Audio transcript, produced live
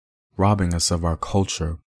robbing us of our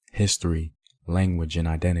culture, history, language, and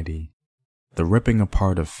identity, the ripping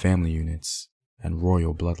apart of family units and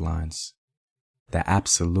royal bloodlines, the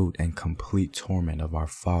absolute and complete torment of our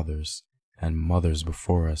fathers and mothers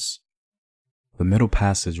before us. The Middle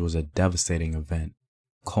Passage was a devastating event,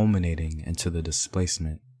 culminating into the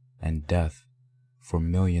displacement and death for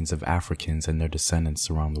millions of Africans and their descendants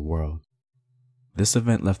around the world. This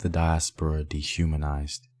event left the diaspora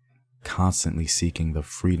dehumanized, constantly seeking the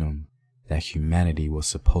freedom that humanity was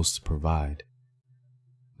supposed to provide.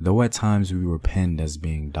 Though at times we were pinned as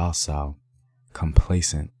being docile,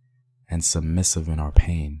 complacent, and submissive in our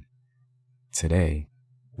pain, today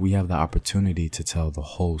we have the opportunity to tell the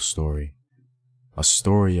whole story, a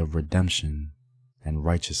story of redemption and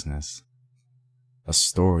righteousness, a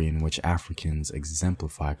story in which Africans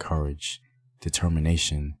exemplify courage,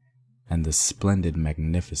 determination, and the splendid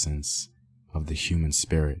magnificence of the human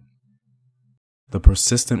spirit. The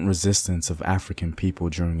persistent resistance of African people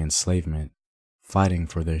during enslavement, fighting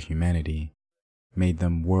for their humanity, made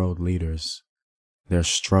them world leaders, their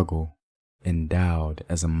struggle endowed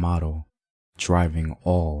as a model driving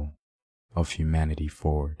all of humanity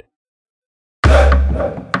forward.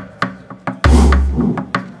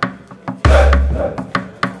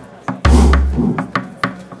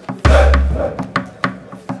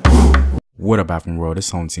 What up, African world? It's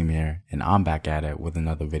Home Team here, and I'm back at it with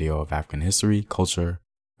another video of African history, culture,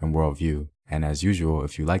 and worldview. And as usual,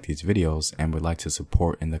 if you like these videos and would like to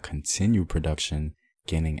support in the continued production,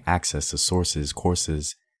 gaining access to sources,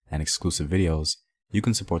 courses, and exclusive videos, you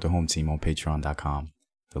can support the Home Team on patreon.com.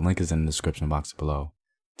 The link is in the description box below.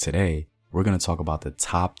 Today, we're going to talk about the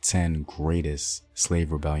top 10 greatest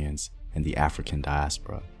slave rebellions in the African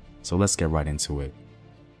diaspora. So let's get right into it.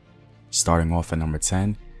 Starting off at number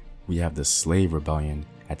 10, we have the slave rebellion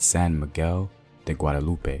at San Miguel de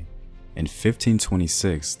Guadalupe. In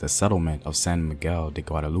 1526, the settlement of San Miguel de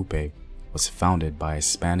Guadalupe was founded by a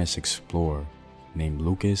Spanish explorer named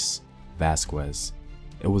Lucas Vasquez.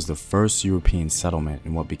 It was the first European settlement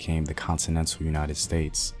in what became the continental United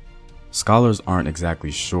States. Scholars aren't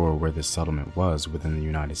exactly sure where this settlement was within the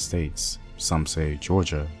United States. Some say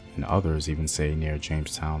Georgia, and others even say near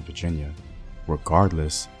Jamestown, Virginia.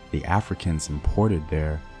 Regardless, the Africans imported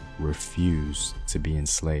there refused to be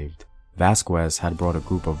enslaved. Vasquez had brought a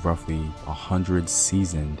group of roughly 100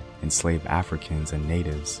 seasoned enslaved Africans and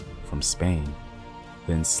natives from Spain.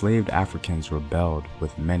 The enslaved Africans rebelled,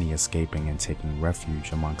 with many escaping and taking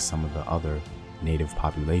refuge amongst some of the other native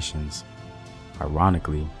populations.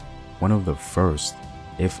 Ironically, one of the first,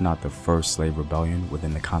 if not the first, slave rebellion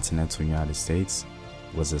within the continental United States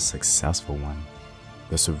was a successful one.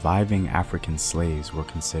 The surviving African slaves were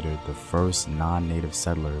considered the first non-native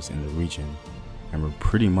settlers in the region and were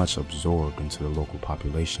pretty much absorbed into the local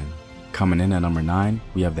population. Coming in at number 9,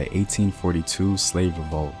 we have the 1842 slave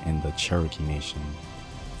revolt in the Cherokee Nation.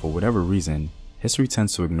 For whatever reason, history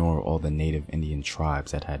tends to ignore all the native Indian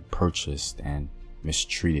tribes that had purchased and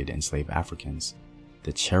mistreated enslaved Africans.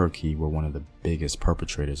 The Cherokee were one of the biggest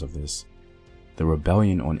perpetrators of this. The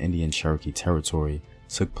rebellion on Indian Cherokee territory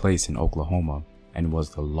took place in Oklahoma and was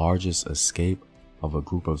the largest escape of a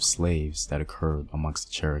group of slaves that occurred amongst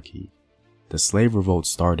the Cherokee. The slave revolt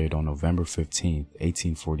started on November 15,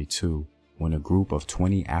 1842, when a group of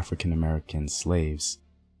 20 African American slaves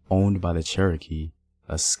owned by the Cherokee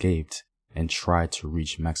escaped and tried to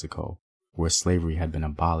reach Mexico, where slavery had been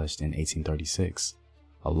abolished in 1836.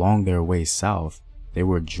 Along their way south, they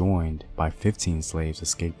were joined by 15 slaves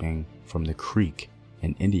escaping from the Creek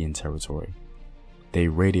in Indian Territory. They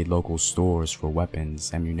raided local stores for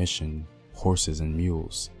weapons, ammunition, horses, and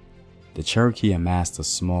mules. The Cherokee amassed a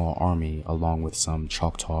small army along with some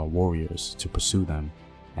Choctaw warriors to pursue them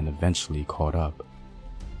and eventually caught up.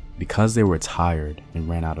 Because they were tired and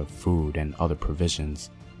ran out of food and other provisions,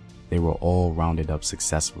 they were all rounded up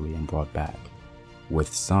successfully and brought back,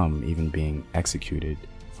 with some even being executed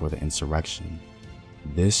for the insurrection.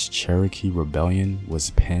 This Cherokee rebellion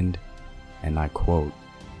was penned, and I quote,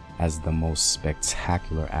 as the most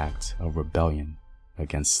spectacular act of rebellion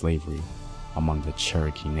against slavery among the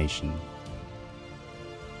Cherokee Nation.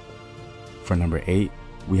 For number 8,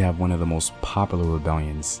 we have one of the most popular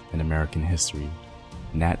rebellions in American history,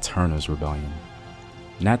 Nat Turner's Rebellion.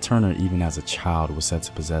 Nat Turner, even as a child, was said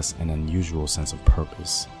to possess an unusual sense of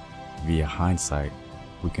purpose. Via hindsight,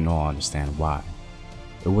 we can all understand why.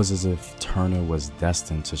 It was as if Turner was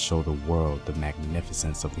destined to show the world the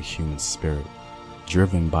magnificence of the human spirit.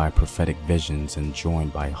 Driven by prophetic visions and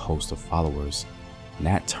joined by a host of followers,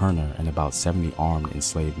 Nat Turner and about 70 armed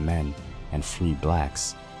enslaved men and free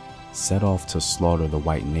blacks set off to slaughter the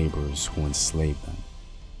white neighbors who enslaved them.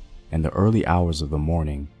 In the early hours of the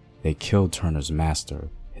morning, They killed Turner's master,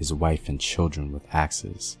 his wife and children with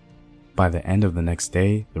axes. By the end of the next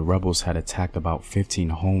day, the rebels had attacked about 15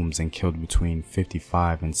 homes and killed between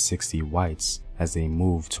 55 and 60 whites as they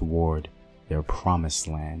moved toward their promised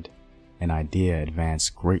land. An idea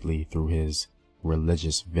advanced greatly through his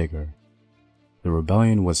religious vigor. The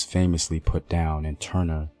rebellion was famously put down and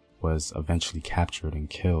Turner was eventually captured and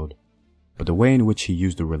killed, but the way in which he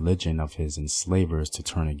used the religion of his enslavers to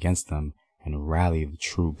turn against them and rally the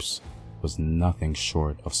troops was nothing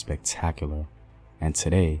short of spectacular, and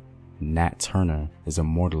today, Nat Turner is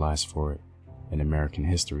immortalized for it in American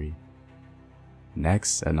history.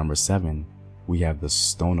 Next, at number 7, we have the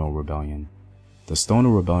Stono Rebellion. The Stono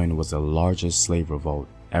Rebellion was the largest slave revolt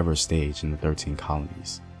ever staged in the 13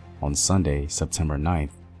 colonies. On Sunday, September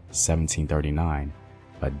 9th, 1739,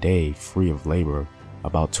 a day free of labor,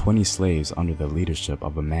 about 20 slaves under the leadership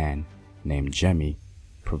of a man named Jemmy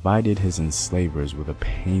provided his enslavers with a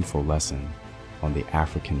painful lesson on the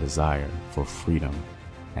African desire for freedom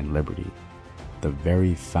and liberty, the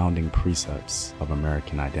very founding precepts of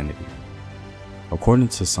American identity. According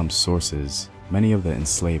to some sources, many of the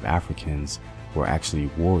enslaved Africans were actually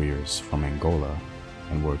warriors from Angola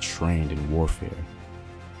and were trained in warfare.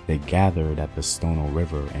 They gathered at the Stono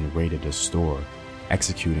River and raided a store,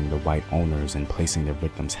 executing the white owners and placing their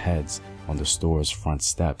victims' heads on the store's front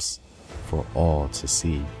steps for all to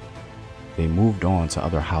see. They moved on to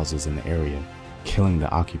other houses in the area, killing the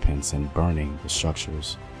occupants and burning the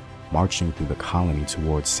structures, marching through the colony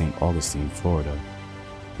towards St. Augustine, Florida,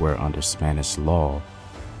 where under Spanish law,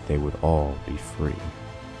 they would all be free.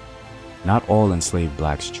 Not all enslaved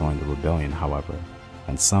blacks joined the rebellion, however,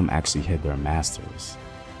 and some actually hid their masters.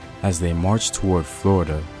 As they marched toward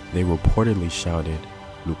Florida, they reportedly shouted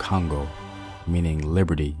Lukango, meaning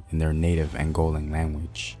liberty in their native Angolan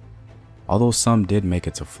language. Although some did make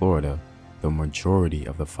it to Florida, the majority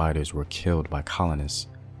of the fighters were killed by colonists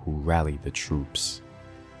who rallied the troops.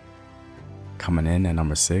 Coming in at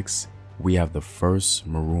number 6, we have the First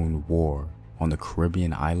Maroon War on the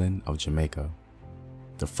Caribbean island of Jamaica.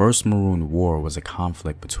 The First Maroon War was a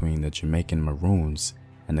conflict between the Jamaican Maroons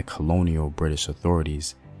and the colonial British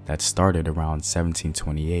authorities that started around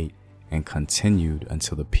 1728 and continued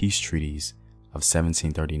until the peace treaties of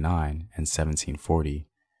 1739 and 1740.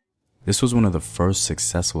 This was one of the first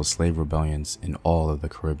successful slave rebellions in all of the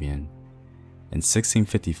Caribbean. In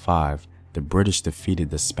 1655, the British defeated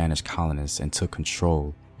the Spanish colonists and took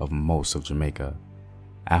control of most of Jamaica.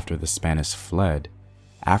 After the Spanish fled,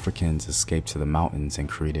 Africans escaped to the mountains and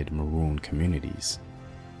created Maroon communities.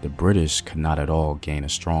 The British could not at all gain a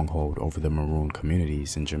stronghold over the Maroon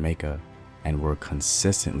communities in Jamaica and were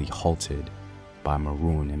consistently halted by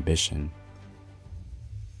Maroon ambition.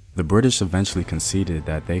 The British eventually conceded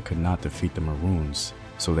that they could not defeat the Maroons,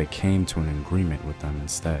 so they came to an agreement with them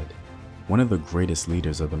instead. One of the greatest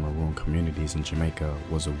leaders of the Maroon communities in Jamaica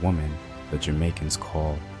was a woman the Jamaicans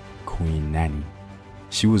call Queen Nanny.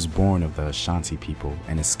 She was born of the Ashanti people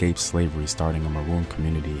and escaped slavery, starting a Maroon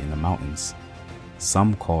community in the mountains.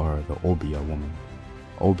 Some call her the Obia woman,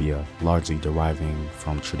 Obia largely deriving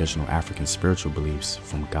from traditional African spiritual beliefs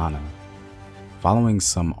from Ghana. Following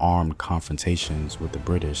some armed confrontations with the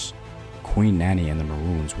British, Queen Nanny and the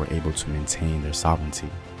Maroons were able to maintain their sovereignty.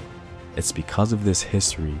 It's because of this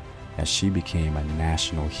history that she became a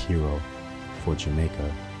national hero for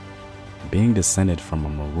Jamaica. Being descended from a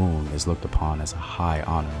Maroon is looked upon as a high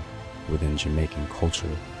honor within Jamaican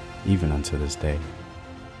culture, even unto this day.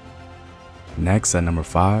 Next, at number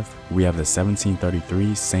 5, we have the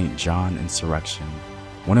 1733 St. John Insurrection.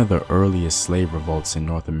 One of the earliest slave revolts in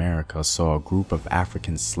North America saw a group of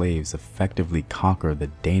African slaves effectively conquer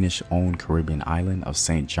the Danish-owned Caribbean island of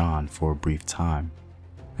St. John for a brief time.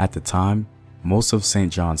 At the time, most of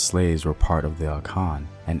St. John's slaves were part of the Akan,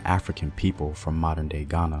 an African people from modern-day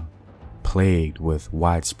Ghana. Plagued with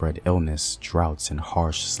widespread illness, droughts, and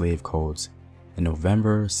harsh slave codes, in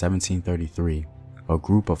November 1733, a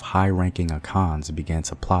group of high-ranking Akans began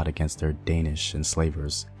to plot against their Danish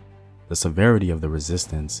enslavers. The severity of the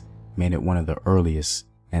resistance made it one of the earliest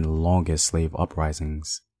and longest slave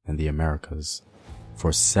uprisings in the Americas.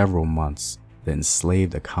 For several months, the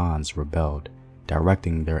enslaved Akans rebelled,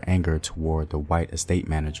 directing their anger toward the white estate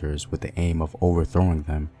managers with the aim of overthrowing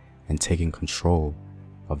them and taking control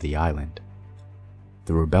of the island.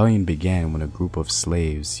 The rebellion began when a group of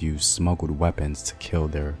slaves used smuggled weapons to kill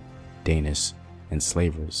their Danish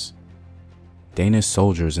enslavers. Danish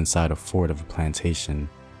soldiers inside a fort of a plantation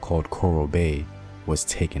called Coral Bay was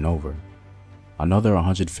taken over. Another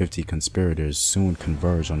 150 conspirators soon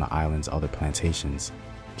converged on the island's other plantations,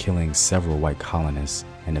 killing several white colonists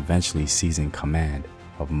and eventually seizing command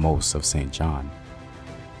of most of St. John.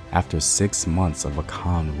 After 6 months of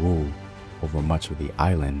Akan rule over much of the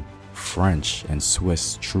island, French and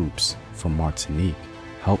Swiss troops from Martinique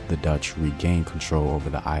helped the Dutch regain control over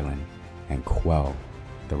the island and quell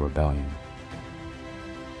the rebellion.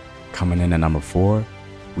 Coming in at number 4,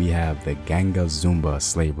 we have the Ganga Zumba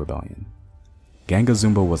slave rebellion. Ganga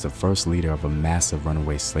Zumba was the first leader of a massive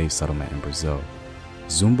runaway slave settlement in Brazil.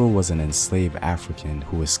 Zumba was an enslaved African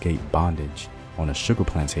who escaped bondage on a sugar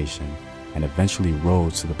plantation and eventually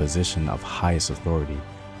rose to the position of highest authority,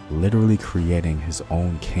 literally creating his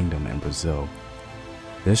own kingdom in Brazil.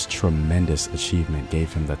 This tremendous achievement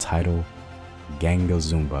gave him the title Ganga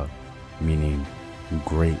Zumba, meaning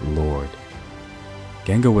Great Lord.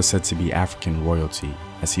 Ganga was said to be African royalty,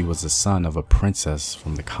 as he was the son of a princess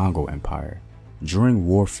from the Congo Empire. During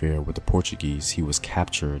warfare with the Portuguese, he was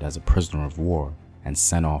captured as a prisoner of war and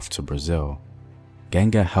sent off to Brazil.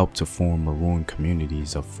 Ganga helped to form maroon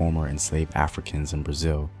communities of former enslaved Africans in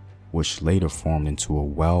Brazil, which later formed into a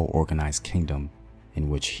well-organized kingdom in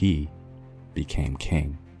which he became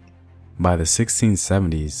king. By the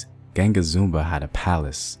 1670s, Ganga Zumba had a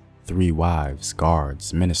palace, 3 wives,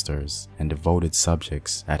 guards, ministers, and devoted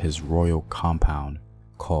subjects at his royal compound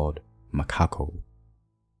called Macaco.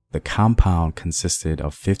 The compound consisted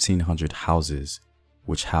of 1,500 houses,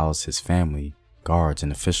 which housed his family, guards,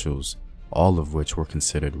 and officials, all of which were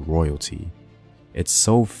considered royalty. It's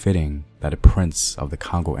so fitting that a prince of the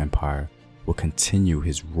Congo Empire will continue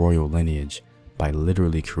his royal lineage by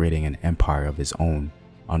literally creating an empire of his own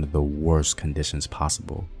under the worst conditions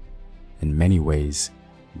possible. In many ways,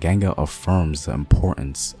 Ganga affirms the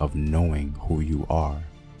importance of knowing who you are.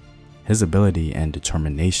 His ability and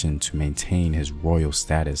determination to maintain his royal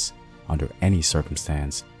status under any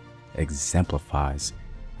circumstance exemplifies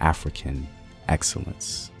African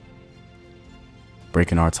excellence.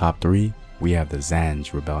 Breaking our top 3, we have the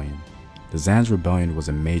Zanj Rebellion. The Zanj Rebellion was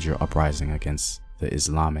a major uprising against the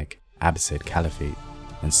Islamic Abbasid Caliphate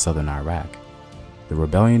in southern Iraq. The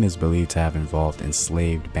rebellion is believed to have involved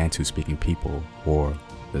enslaved Bantu-speaking people, or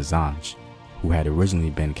the Zanj, who had originally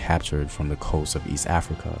been captured from the coast of East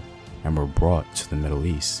Africa and were brought to the Middle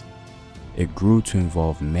East. It grew to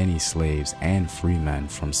involve many slaves and freemen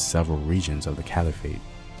from several regions of the Caliphate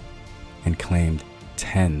and claimed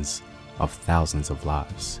tens of thousands of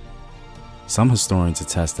lives. Some historians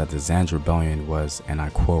attest that the Zanj Rebellion was, and I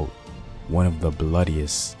quote, one of the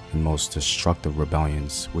bloodiest and most destructive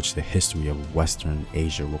rebellions which the history of Western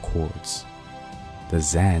Asia records. The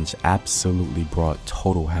Zanj absolutely brought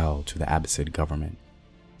total hell to the Abbasid government.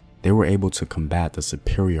 They were able to combat the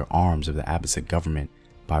superior arms of the Abbasid government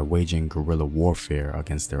by waging guerrilla warfare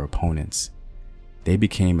against their opponents. They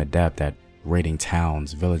became adept at raiding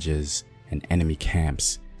towns, villages, and enemy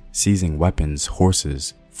camps, seizing weapons,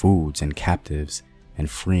 horses, foods, and captives, and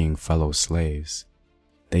freeing fellow slaves.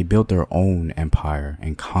 They built their own empire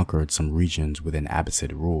and conquered some regions within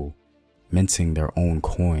Abbasid rule, minting their own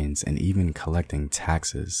coins and even collecting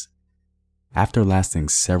taxes. After lasting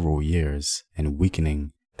several years and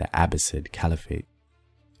weakening the Abbasid Caliphate,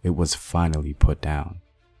 it was finally put down.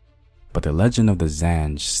 But the legend of the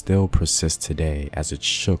Zanj still persists today as it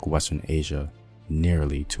shook Western Asia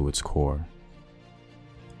nearly to its core.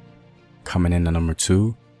 Coming in at number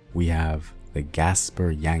 2, we have the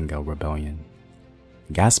Gaspar Yanga Rebellion.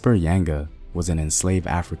 Gaspar Yanga was an enslaved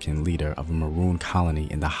African leader of a maroon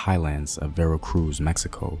colony in the highlands of Veracruz,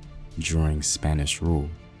 Mexico, during Spanish rule.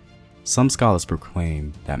 Some scholars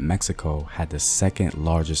proclaim that Mexico had the second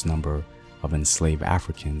largest number of enslaved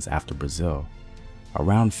Africans after Brazil.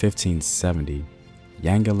 Around 1570,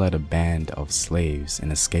 Yanga led a band of slaves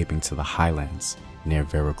in escaping to the highlands near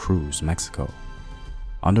Veracruz, Mexico.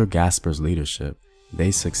 Under Gaspar's leadership,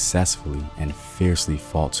 they successfully and fiercely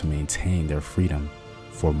fought to maintain their freedom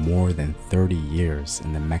for more than 30 years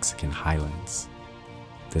in the Mexican highlands.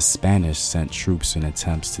 The Spanish sent troops in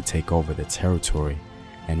attempts to take over the territory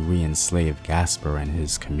and re-enslave Gaspar and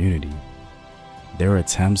his community. Their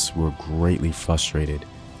attempts were greatly frustrated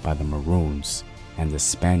by the Maroons, and the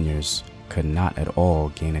Spaniards could not at all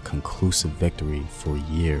gain a conclusive victory for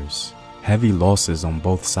years. Heavy losses on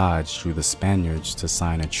both sides drew the Spaniards to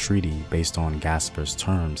sign a treaty based on Gaspar's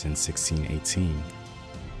terms in 1618.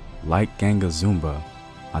 Like Ganga Zumba,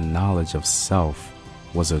 a knowledge of self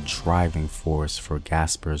was a driving force for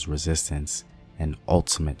Gaspar's resistance and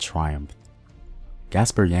ultimate triumph.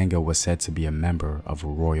 Gaspar Yanga was said to be a member of a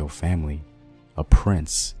royal family, a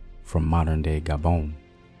prince from modern-day Gabon.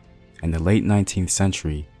 In the late 19th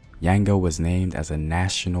century, Yanga was named as a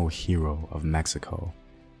national hero of Mexico,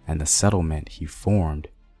 and the settlement he formed,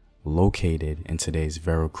 located in today's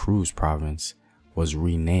Veracruz province, was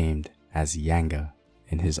renamed as Yanga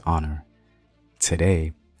in his honor.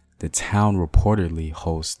 Today, The town reportedly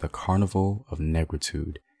hosts the Carnival of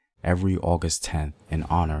Negritude every August 10th in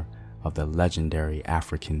honor of the legendary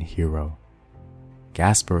African hero.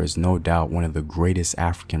 Gaspar is no doubt one of the greatest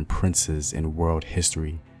African princes in world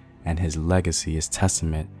history, and his legacy is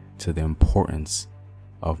testament to the importance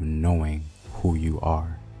of knowing who you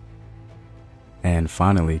are. And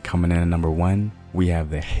finally, coming in at number 1, we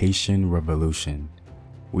have the Haitian Revolution.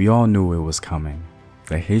 We all knew it was coming.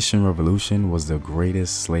 The Haitian Revolution was the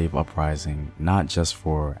greatest slave uprising, not just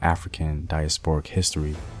for African diasporic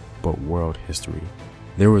history, but world history.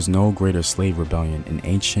 There was no greater slave rebellion in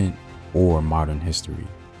ancient or modern history.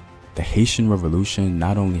 The Haitian Revolution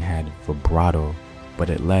not only had vibrato, but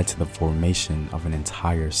it led to the formation of an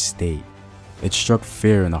entire state. It struck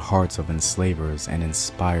fear in the hearts of enslavers and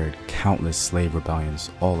inspired countless slave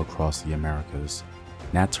rebellions all across the Americas.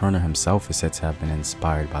 Nat Turner himself is said to have been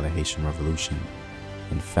inspired by the Haitian Revolution.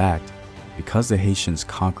 In fact, because the Haitians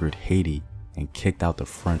conquered Haiti and kicked out the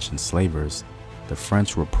French enslavers, the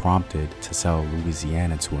French were prompted to sell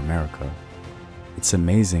Louisiana to America. It's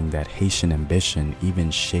amazing that Haitian ambition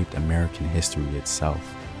even shaped American history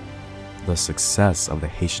itself. The success of the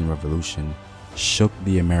Haitian Revolution shook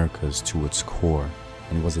the Americas to its core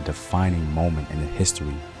and was a defining moment in the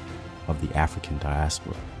history of the African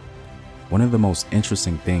diaspora. One of the most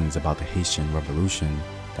interesting things about the Haitian Revolution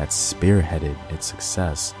that spearheaded its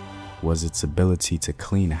success was its ability to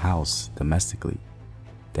clean house domestically.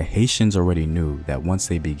 The Haitians already knew that once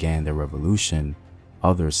they began their revolution,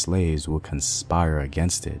 other slaves would conspire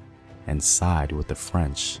against it and side with the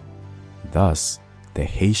French. Thus, the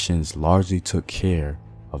Haitians largely took care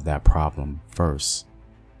of that problem first,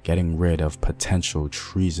 getting rid of potential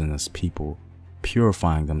treasonous people,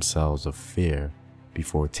 purifying themselves of fear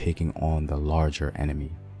before taking on the larger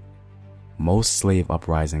enemy. Most slave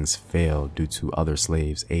uprisings failed due to other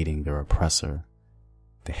slaves aiding their oppressor.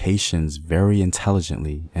 The Haitians very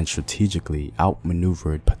intelligently and strategically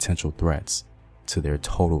outmaneuvered potential threats to their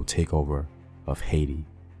total takeover of Haiti.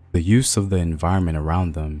 The use of the environment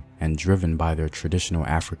around them, and driven by their traditional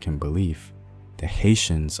African belief, the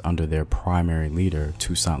Haitians under their primary leader,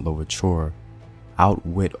 Toussaint Louverture,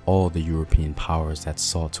 outwit all the European powers that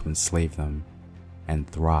sought to enslave them, and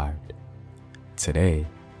thrived. Today,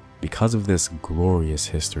 because of this glorious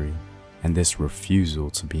history and this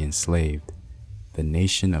refusal to be enslaved, the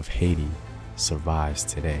nation of Haiti survives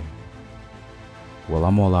today. Well,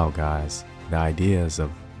 I'm all out, guys. The ideas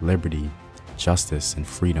of liberty, justice, and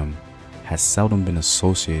freedom has seldom been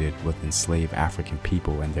associated with enslaved African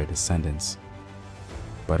people and their descendants.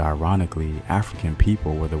 But ironically, African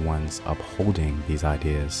people were the ones upholding these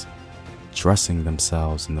ideas, dressing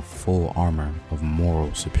themselves in the full armor of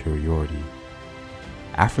moral superiority.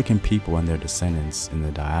 African people and their descendants in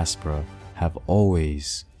the diaspora have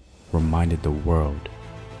always reminded the world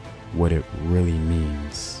what it really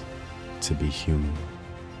means to be human.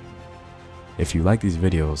 If you like these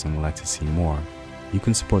videos and would like to see more, you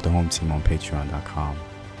can support the home team on patreon.com.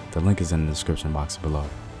 The link is in the description box below.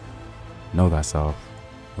 Know thyself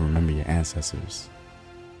and remember your ancestors.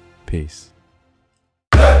 Peace.